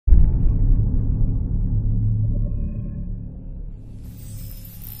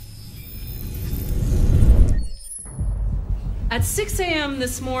At 6 a.m.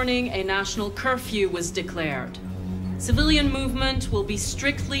 this morning, a national curfew was declared. Civilian movement will be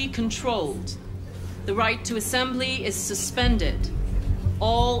strictly controlled. The right to assembly is suspended.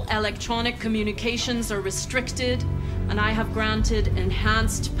 All electronic communications are restricted, and I have granted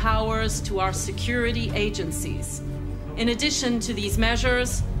enhanced powers to our security agencies. In addition to these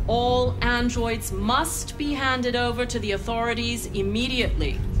measures, all androids must be handed over to the authorities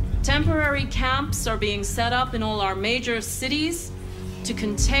immediately. Temporary camps are being set up in all our major cities to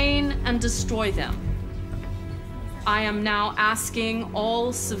contain and destroy them. I am now asking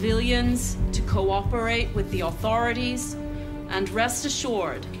all civilians to cooperate with the authorities and rest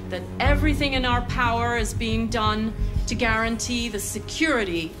assured that everything in our power is being done to guarantee the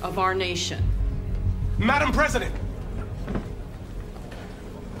security of our nation. Madam President!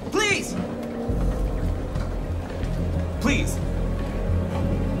 Please! Please!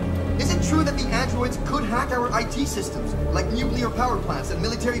 Is it true that the androids could hack our IT systems, like nuclear power plants and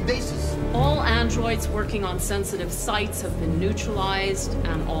military bases? All androids working on sensitive sites have been neutralized,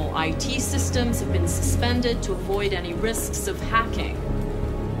 and all IT systems have been suspended to avoid any risks of hacking.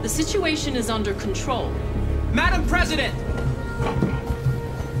 The situation is under control. Madam President!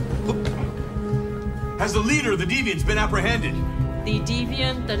 Has the leader of the Deviants been apprehended? The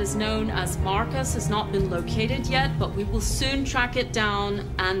deviant that is known as Marcus has not been located yet, but we will soon track it down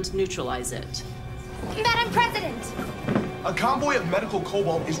and neutralize it. Madam President! A convoy of medical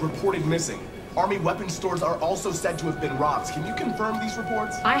cobalt is reported missing. Army weapons stores are also said to have been robbed. Can you confirm these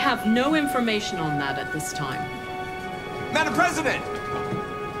reports? I have no information on that at this time. Madam President!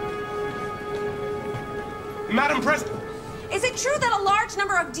 Madam President! Is it true that a large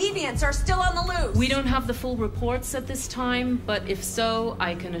number of deviants are still on the loose? We don't have the full reports at this time, but if so,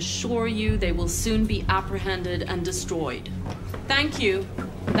 I can assure you they will soon be apprehended and destroyed. Thank you.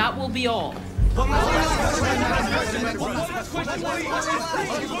 That will be all.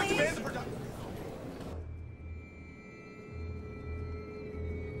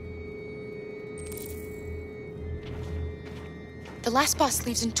 The last bus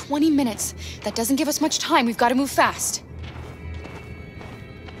leaves in 20 minutes. That doesn't give us much time. We've got to move fast.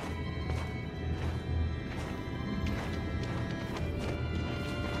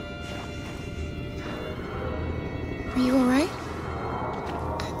 Are you all right?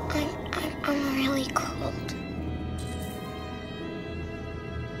 I'm really cold.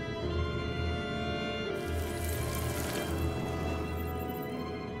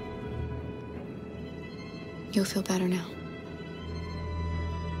 You'll feel better now.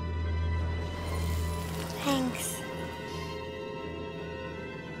 Thanks.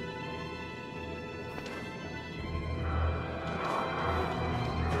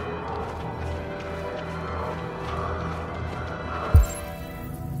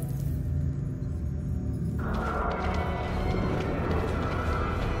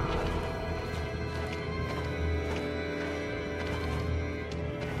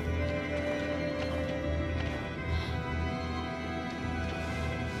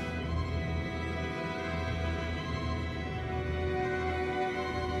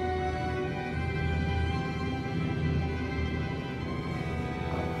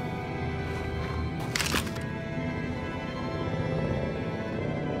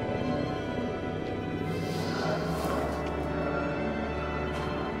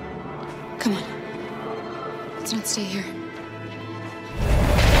 Come on. Let's not stay here.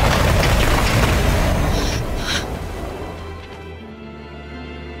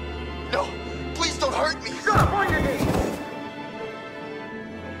 No! Please don't hurt me! Stop on your knees!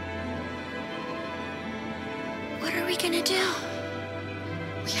 What are we gonna do?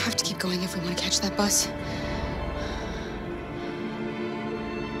 We have to keep going if we want to catch that bus.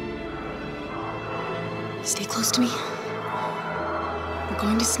 Stay close to me. We're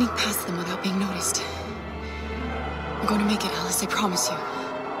going to sneak past them without being noticed. We're going to make it, Alice, I promise you.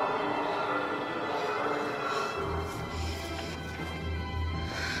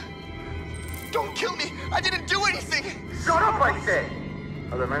 Don't kill me! I didn't do anything! Shut up, I said!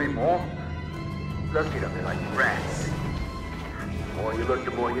 Are there many more? Let's get up there like rats. The more you look,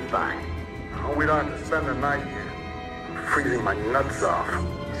 the more you find. Oh, we don't have to spend the night here. I'm freezing my nuts off.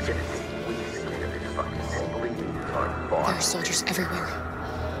 It's gonna take weeks to get to this fucking head. Believe me, it's hard fought. There are soldiers everywhere.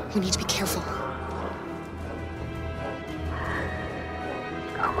 We need to be careful.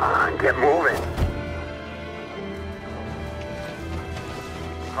 Come on, get moving.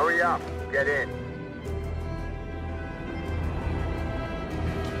 Hurry up, get in.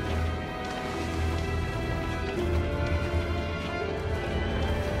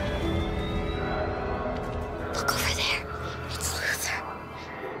 Look over there. It's Luther.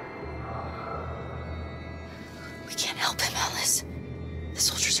 We can't help him, Alice.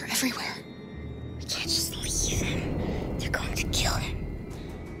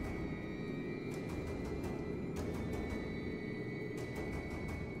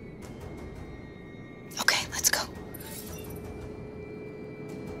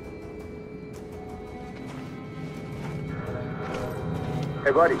 Hey,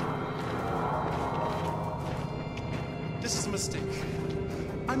 buddy. This is a mistake.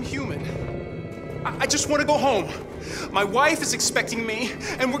 I'm human. I just want to go home. My wife is expecting me,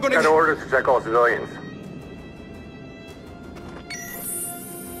 and we're gonna... Got orders to check all civilians.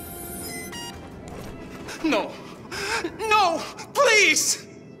 No. No! Please!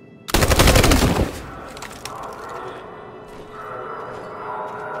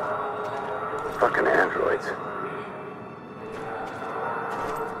 Fucking androids.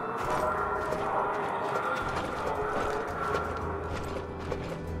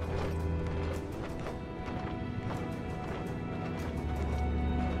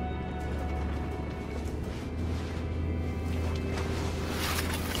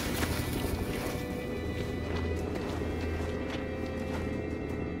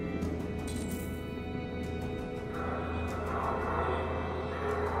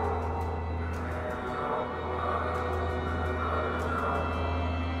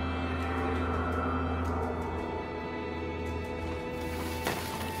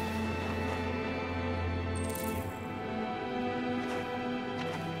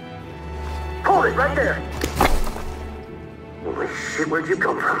 Hold it right there. Holy shit, where'd you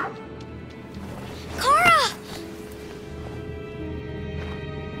come from? Kara!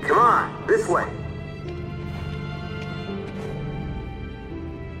 Come on, this way.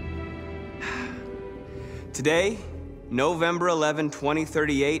 Today, November 11,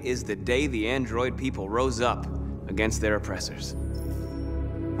 2038, is the day the android people rose up against their oppressors.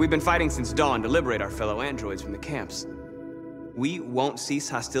 We've been fighting since dawn to liberate our fellow androids from the camps. We won't cease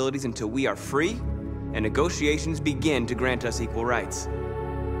hostilities until we are free and negotiations begin to grant us equal rights.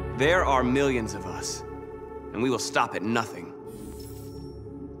 There are millions of us, and we will stop at nothing.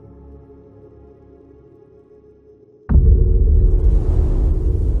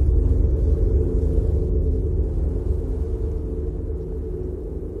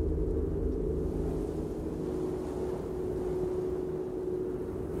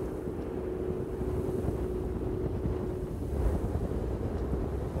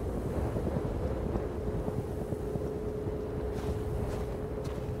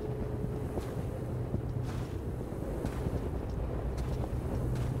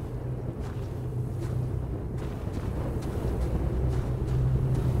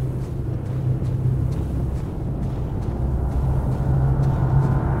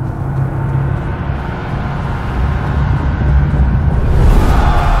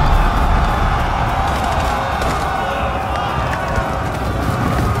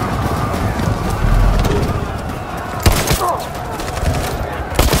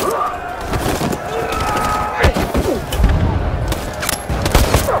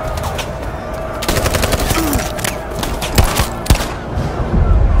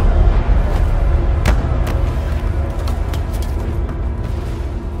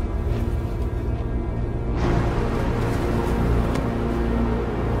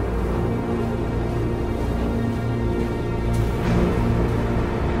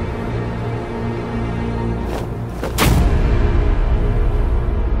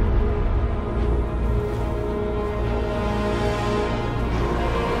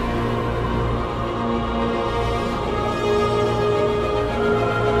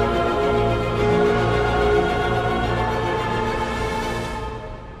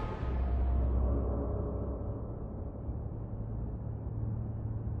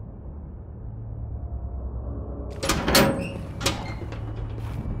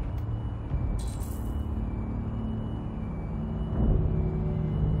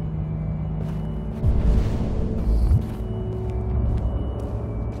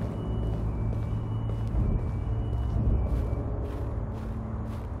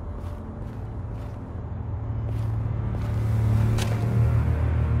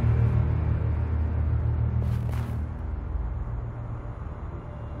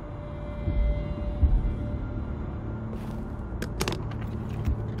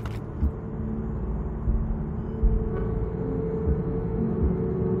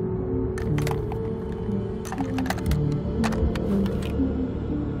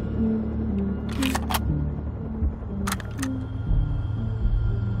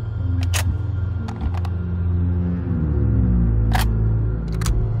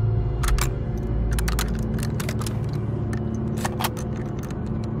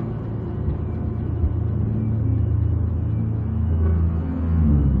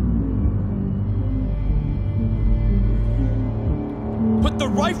 Put the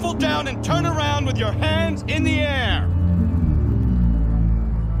rifle down and turn around with your hands in the air.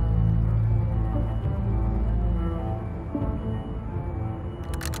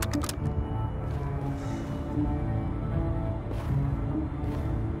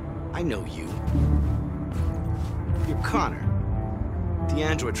 I know you. You're Connor, the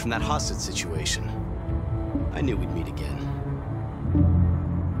android from that hostage situation. I knew we'd meet again.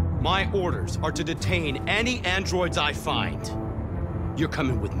 My orders are to detain any androids I find. You're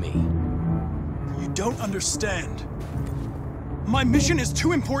coming with me. You don't understand. My mission is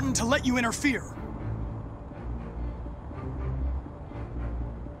too important to let you interfere.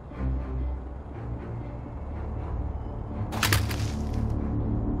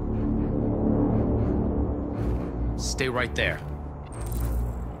 Stay right there.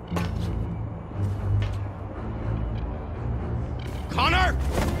 Connor!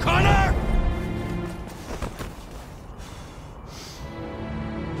 Connor!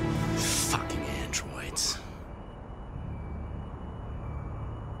 Fucking androids.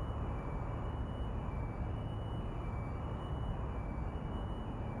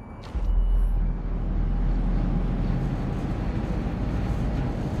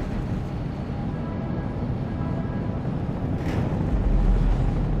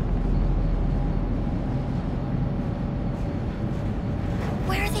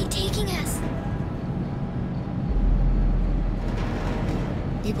 Where are they taking us?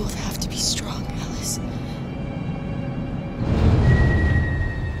 We both have to be strong, Alice.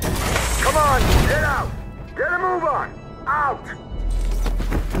 Come on, get out! Get a move on! Out!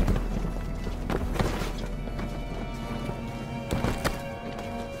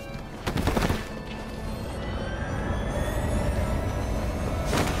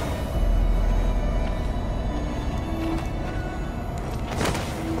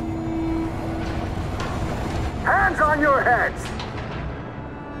 Hands on your heads!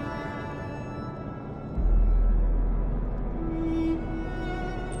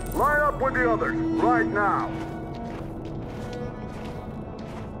 Line up with the others, right now.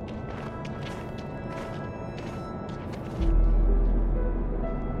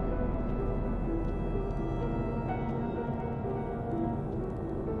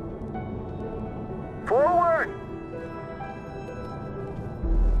 Forward!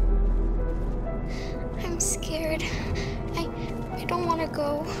 I'm scared. I don't want to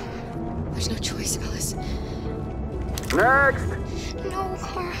go. There's no choice, Alice. Next! No,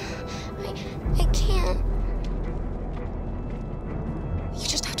 Cora. I can't. You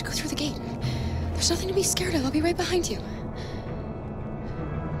just have to go through the gate. There's nothing to be scared of. I'll be right behind you.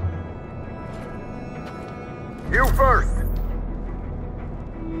 You first!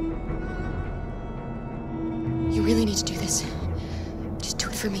 You really need to do this. Just do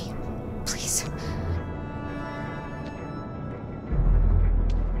it for me. Please.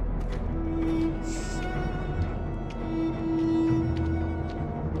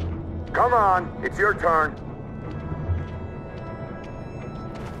 Come on, it's your turn.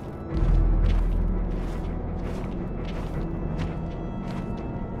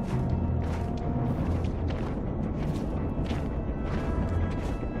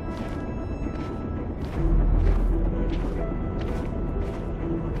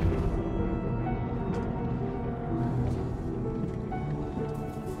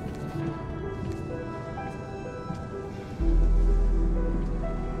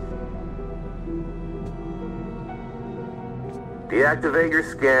 Deactivate your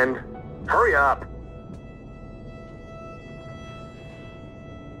skin. Hurry up.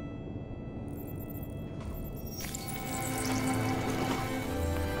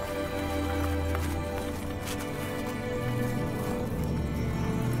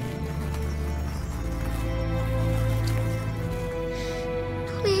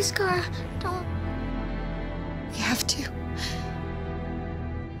 Please, Cora, don't. We have to.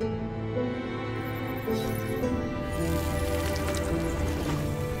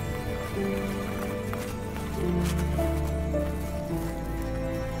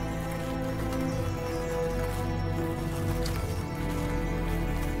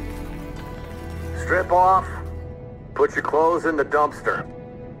 Strip off. Put your clothes in the dumpster.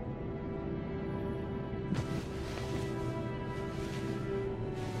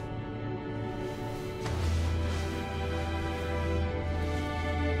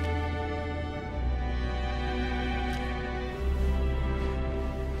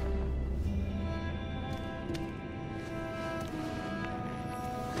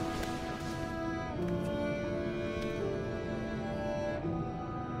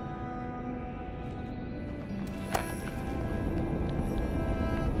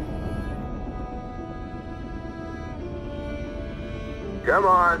 Come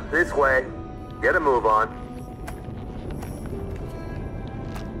on, this way. Get a move on.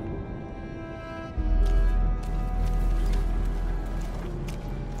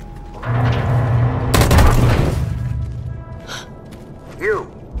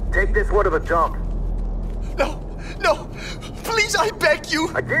 You, Take this one to the dump. No! No! Please, I beg you!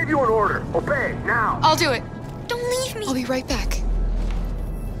 I gave you an order. Obey, now! I'll do it. Don't leave me. I'll be right back.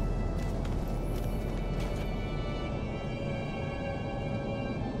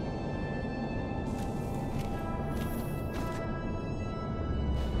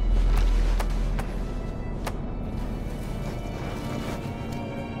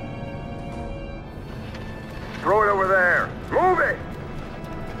 Throw it over there. Move it!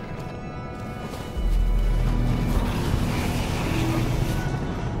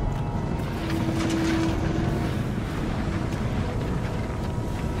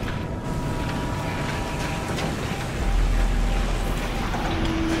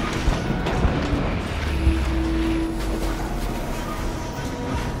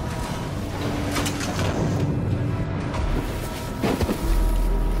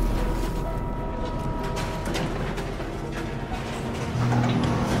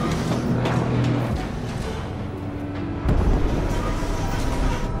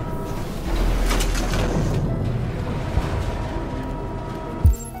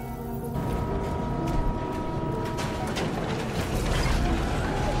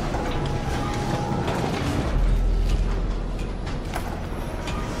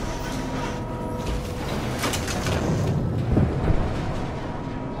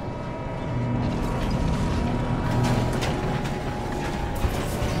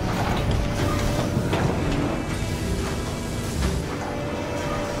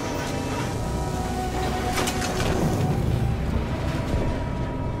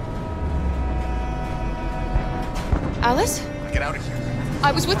 Alice? Get out of here.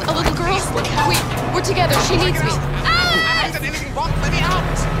 I was with a little girl. We're together. She needs me. I haven't done anything wrong. Let me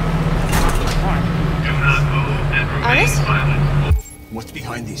out. Do not move and remain Alice? silent. What's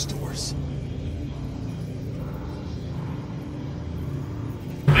behind these doors?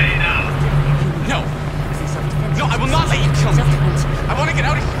 Obey now. No. No, I will not let you kill me. I want to get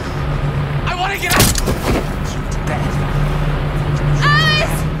out of here. I want to get out.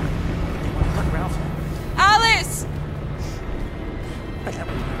 Alice! Alice!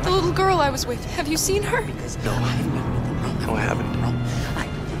 The little girl I was with. Have you seen her? No, I haven't.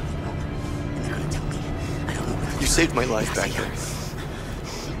 You saved my life back there.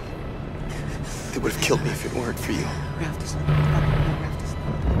 They would have killed me if it weren't for you.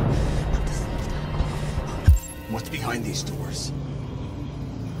 What's behind these doors?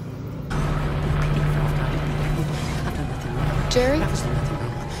 Jerry?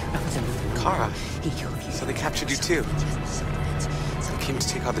 Kara, so they captured you too. They came to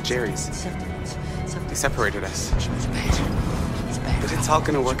take out the Jerrys. They separated us. But it's all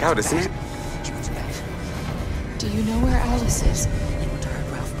gonna work out, isn't it? Do you know where Alice is?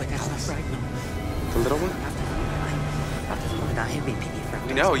 The little one?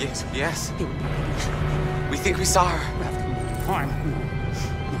 We know, yes. We think we saw her.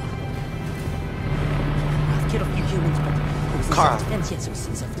 Kara,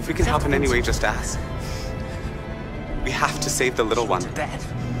 if we can help in any way, just ask. We have to save the little one.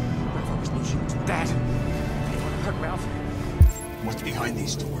 What's behind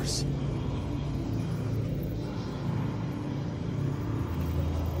these doors?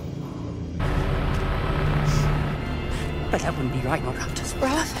 But that wouldn't be right, no doubt.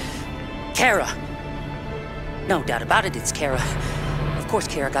 Ralph? Kara! No doubt about it, it's Kara. Of course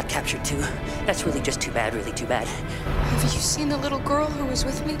Kara got captured too. That's really just too bad, really too bad. Have you seen the little girl who was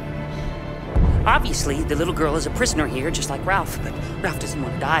with me? Obviously, the little girl is a prisoner here, just like Ralph, but Ralph doesn't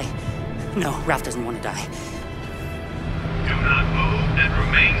want to die. No, Ralph doesn't want to die. Do not move and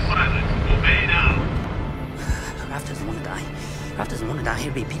remain silent. Obey now. Ralph doesn't want to die. Ralph doesn't want to die. It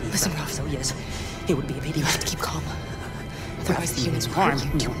would be a pity. Listen, Ralph. So yes, it would be a pity. You have to keep calm. Otherwise the humans will harm you.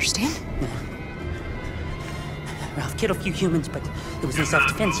 Do you understand? No. Ralph killed a few humans, but it was in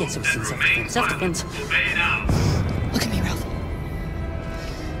self-defense. Yes, it was in self-defense. Self-defense. Obey now. Look at me, Ralph.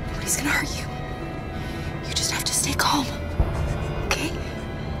 Nobody's gonna hurt you. You just have to stay calm. Okay?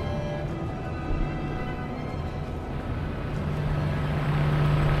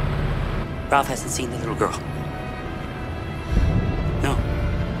 Ralph hasn't seen the little girl. No.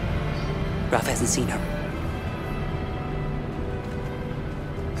 Ralph hasn't seen her.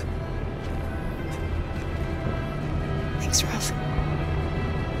 Thanks, Ralph.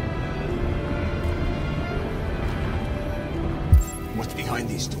 What's behind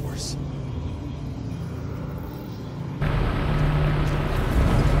these doors?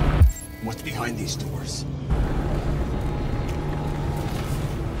 What's behind these doors?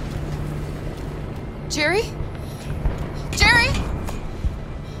 Jerry? Jerry?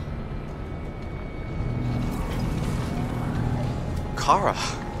 Kara,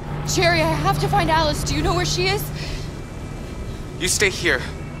 Jerry, I have to find Alice. Do you know where she is? You stay here.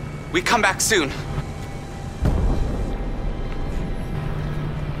 We come back soon.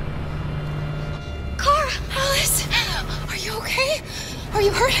 Kara! Alice! Are you okay? Are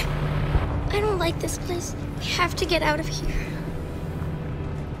you hurt? I don't like this place. We have to get out of here.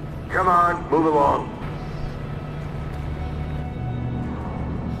 Come on, move along.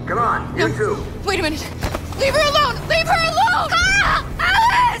 Come on, you two. Wait a minute. Leave her alone! Leave her alone! Kara!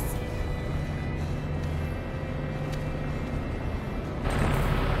 Alice!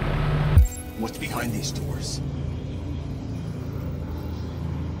 What's behind these doors?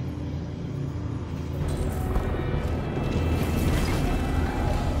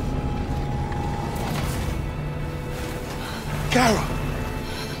 Kara!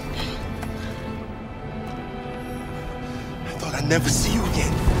 I thought I'd never see you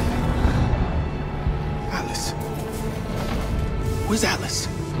again. Alice. Where's Alice?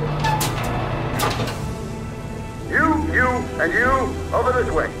 You, and you, over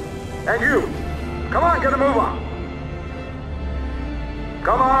this way. And you! Come on, get a move on!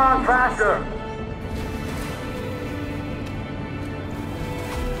 Come on, faster!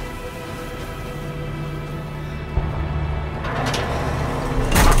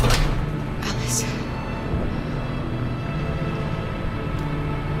 Alice.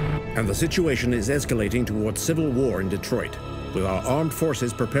 And the situation is escalating towards civil war in Detroit, with our armed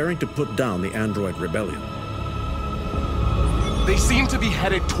forces preparing to put down the android rebellion. They seem to be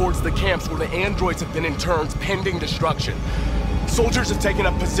headed towards the camps where the androids have been interned pending destruction. Soldiers have taken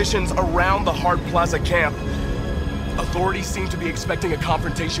up positions around the Hart Plaza camp. Authorities seem to be expecting a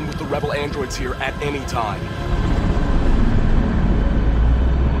confrontation with the rebel androids here at any time.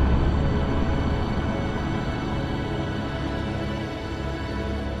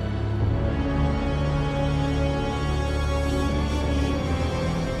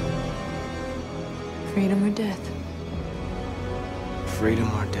 Freedom or death?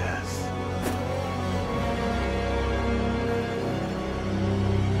 Freedom or death?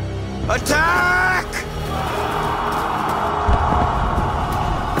 Attack!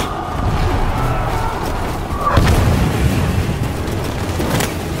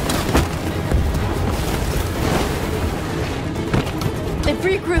 They've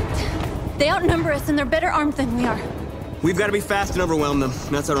regrouped. They outnumber us and they're better armed than we are. We've got to be fast and overwhelm them.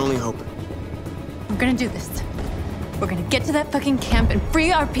 That's our only hope. We're gonna do this. We're gonna get to that fucking camp and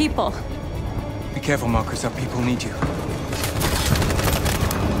free our people. Be careful, Marcus. Our people need you.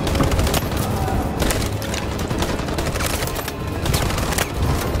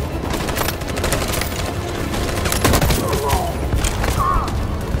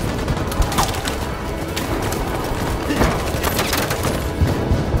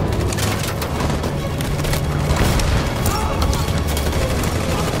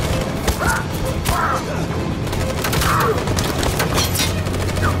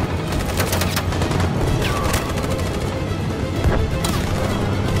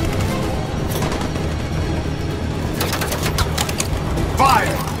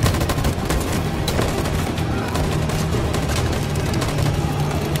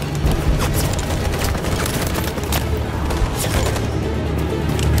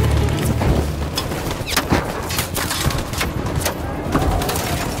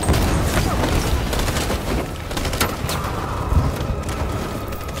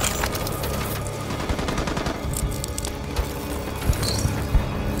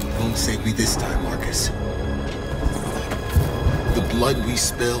 Save me this time, Marcus. The blood we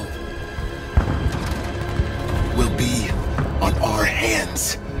spill will be on our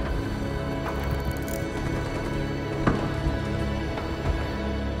hands.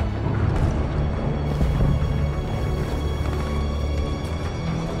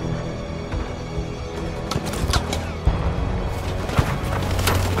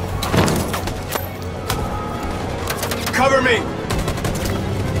 Cover me!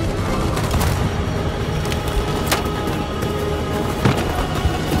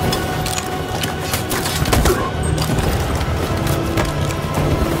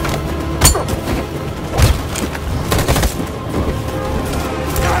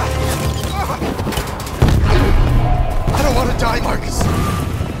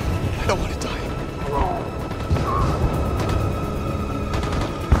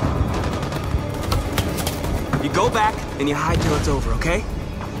 Go back and you hide till it's over, okay?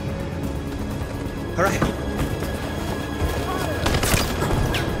 All right.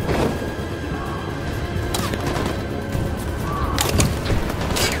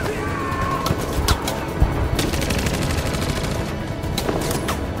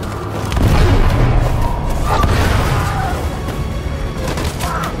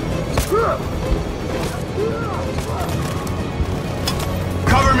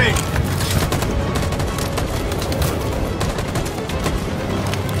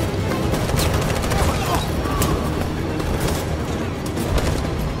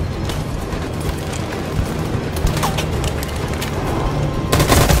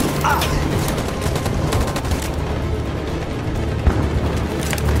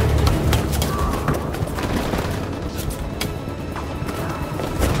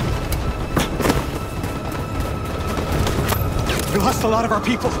 lost a lot of our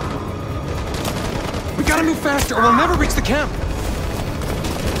people. We gotta move faster or we'll never reach the camp.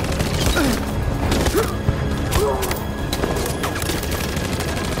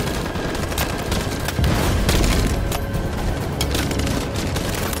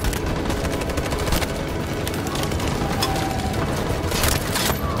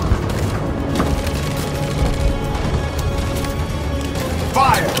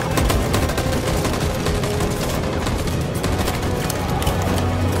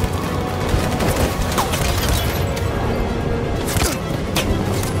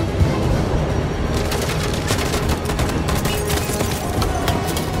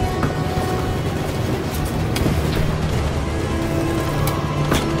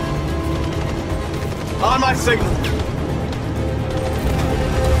 On my signal.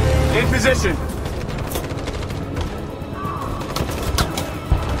 In position.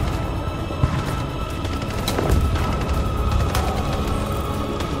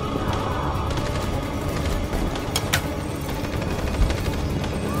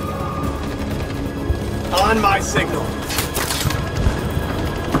 On my signal.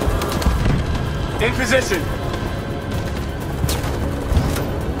 In position.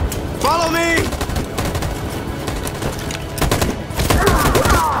 Follow me!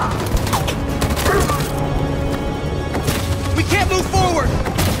 Move forward!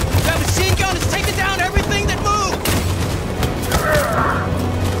 That machine gun is taking down everything that moves!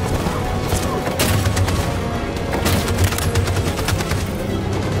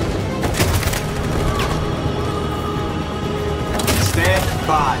 Stand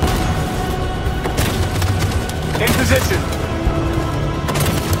by. In position.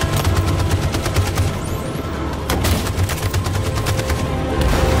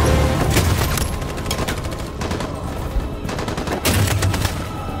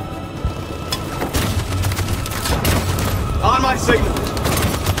 On my signal.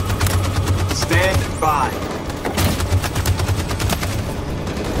 Stand by.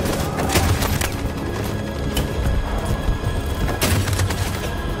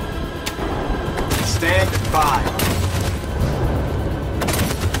 Stand by.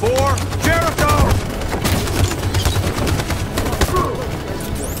 For Jericho!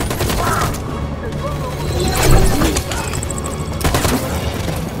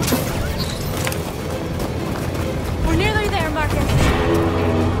 We're nearly there, Marcus.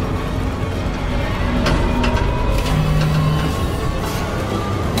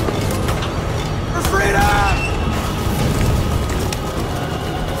 For freedom!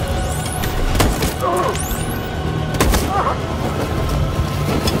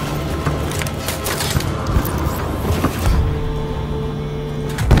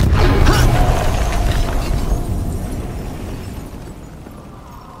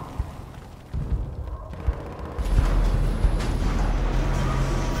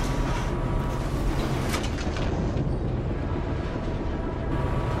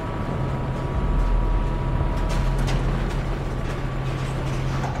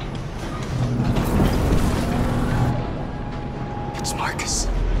 It's Marcus.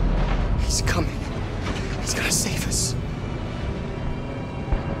 He's coming. He's gonna save us.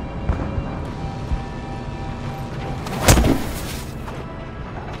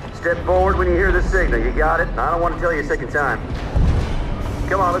 Step forward when you hear the signal. You got it? I don't want to tell you a second time.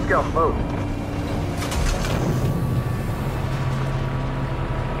 Come on, let's go. Move.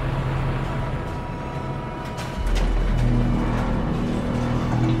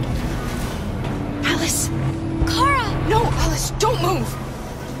 Alice! Kara! No, Alice, don't move!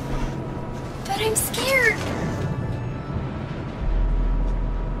 But I'm scared.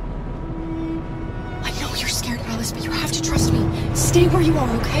 I know you're scared, Alice, but you have to trust me. Stay where you are,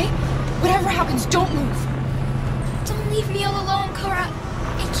 okay? Whatever happens, don't move. Don't leave me all alone, Kara.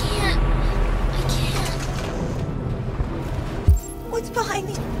 I can't. I can't. What's behind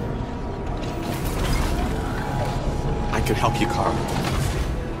me? I could help you, Carl.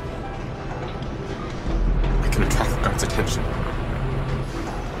 I can attract the guards' attention.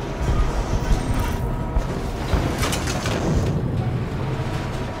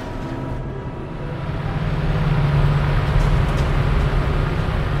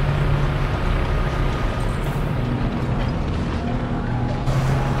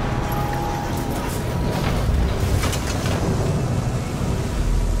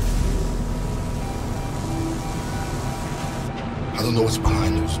 I don't know what's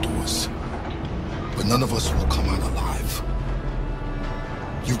behind those doors, but none of us will come out alive.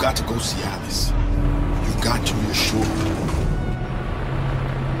 You got to go see Alice. You got to reassure her.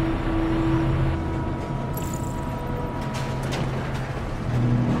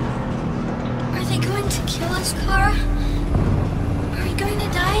 Are they going to kill us, Kara?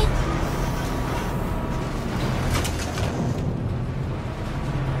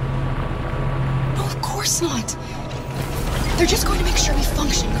 They're just going to make sure we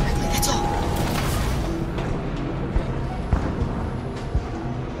function correctly, that's all.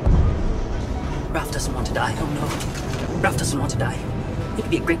 Ralph doesn't want to die, oh no. Ralph doesn't want to die. It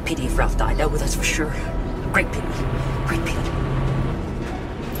would be a great pity if Ralph died, oh, that's for sure. Great pity. Great pity.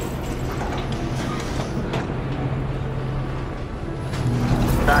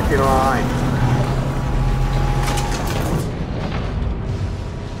 Back in line.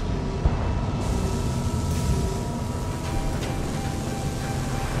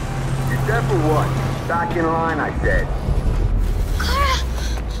 You deaf or what? Back in line, I said. Kara!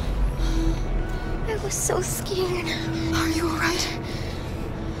 I was so scared. Are you alright?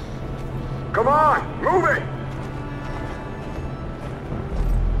 Come on, move it!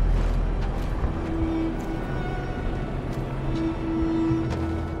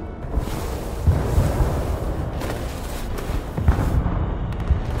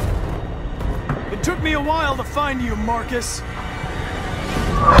 It took me a while to find you, Marcus.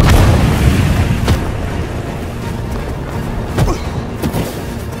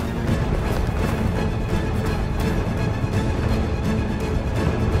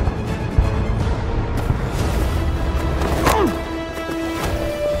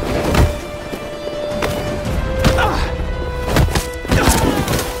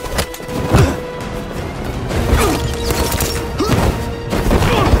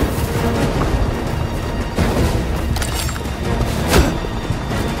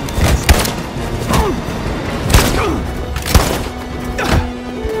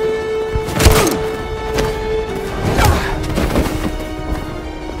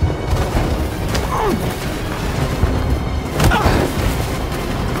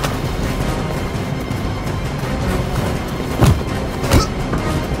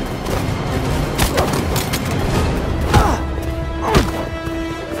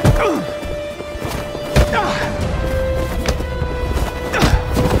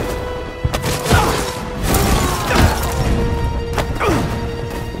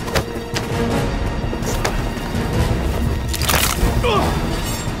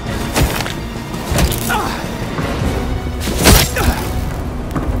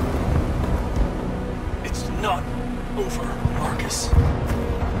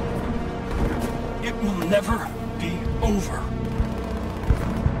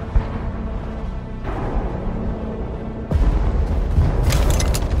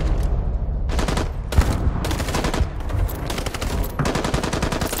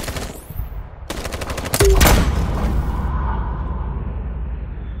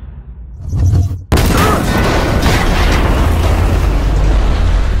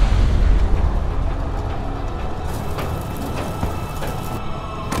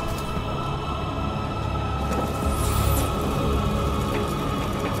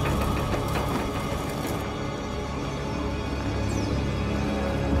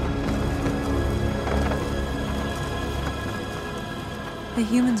 The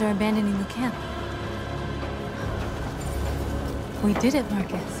humans are abandoning the camp. We did it,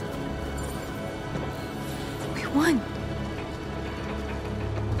 Marcus. We won.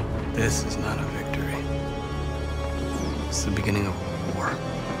 This is not a victory. It's the beginning of a war.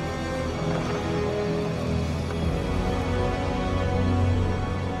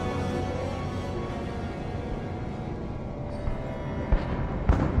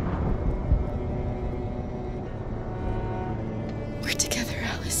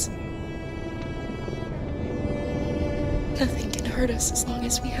 Nothing can hurt us as long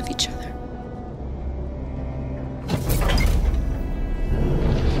as we have each other.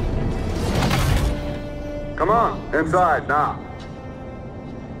 Come on, inside now.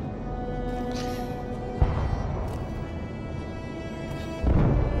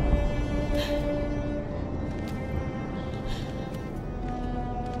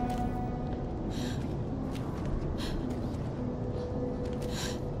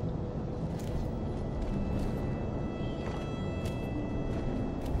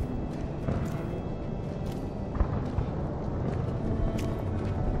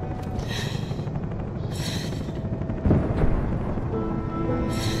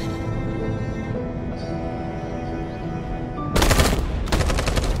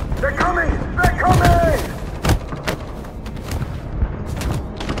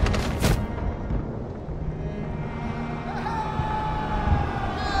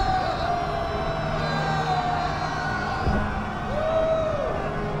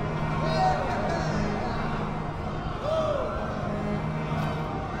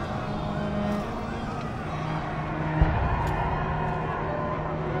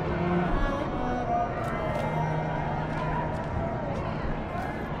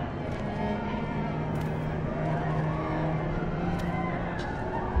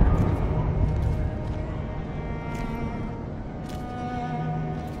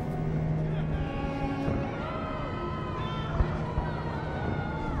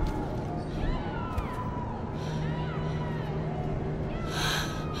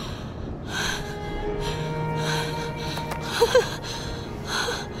 And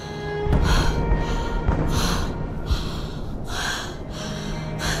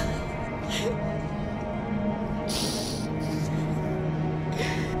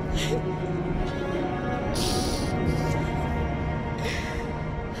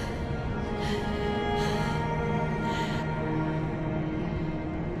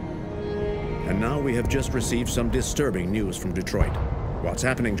now we have just received some disturbing news from Detroit. What's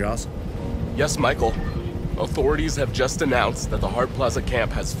happening, Joss? Yes, Michael. Authorities have just announced that the Hart Plaza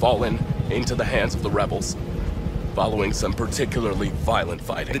camp has fallen into the hands of the rebels, following some particularly violent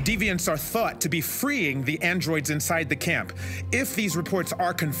fighting. The deviants are thought to be freeing the androids inside the camp. If these reports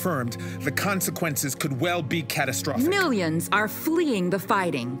are confirmed, the consequences could well be catastrophic. Millions are fleeing the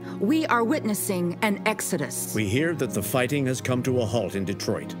fighting. We are witnessing an exodus. We hear that the fighting has come to a halt in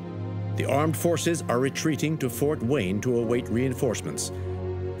Detroit. The armed forces are retreating to Fort Wayne to await reinforcements.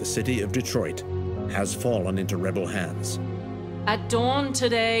 The city of Detroit has fallen into rebel hands. At dawn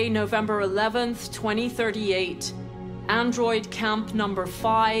today, November 11th, 2038, Android Camp Number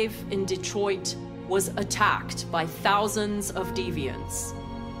 5 in Detroit was attacked by thousands of deviants.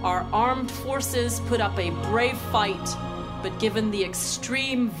 Our armed forces put up a brave fight, but given the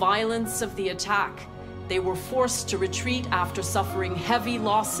extreme violence of the attack, they were forced to retreat after suffering heavy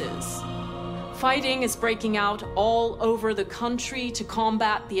losses. Fighting is breaking out all over the country to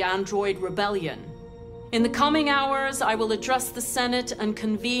combat the Android rebellion. In the coming hours, I will address the Senate and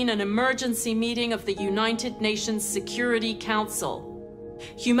convene an emergency meeting of the United Nations Security Council.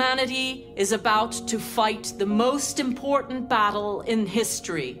 Humanity is about to fight the most important battle in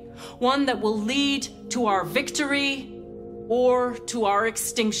history, one that will lead to our victory or to our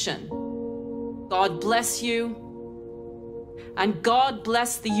extinction. God bless you, and God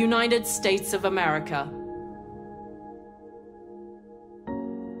bless the United States of America.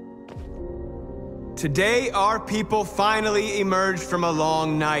 Today, our people finally emerged from a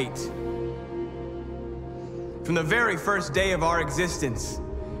long night. From the very first day of our existence,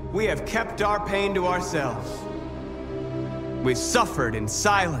 we have kept our pain to ourselves. We've suffered in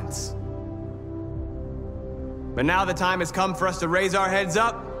silence. But now the time has come for us to raise our heads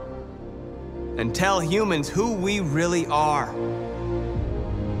up and tell humans who we really are.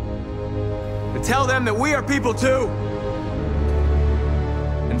 To tell them that we are people too.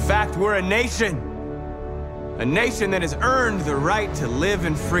 In fact, we're a nation. A nation that has earned the right to live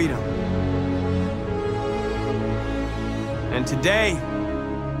in freedom. And today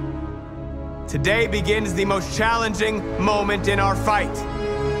begins the most challenging moment in our fight.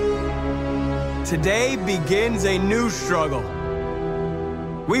 Today begins a new struggle.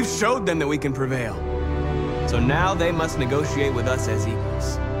 We've showed them that we can prevail. So now they must negotiate with us as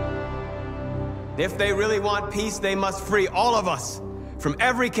equals. If they really want peace, they must free all of us from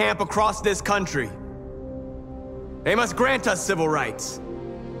every camp across this country. They must grant us civil rights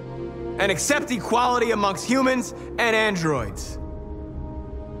and accept equality amongst humans and androids.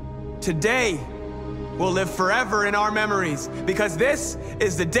 Today will live forever in our memories because this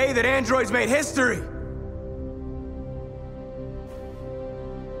is the day that androids made history.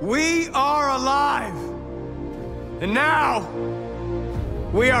 We are alive, and now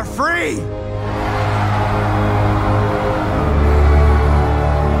we are free.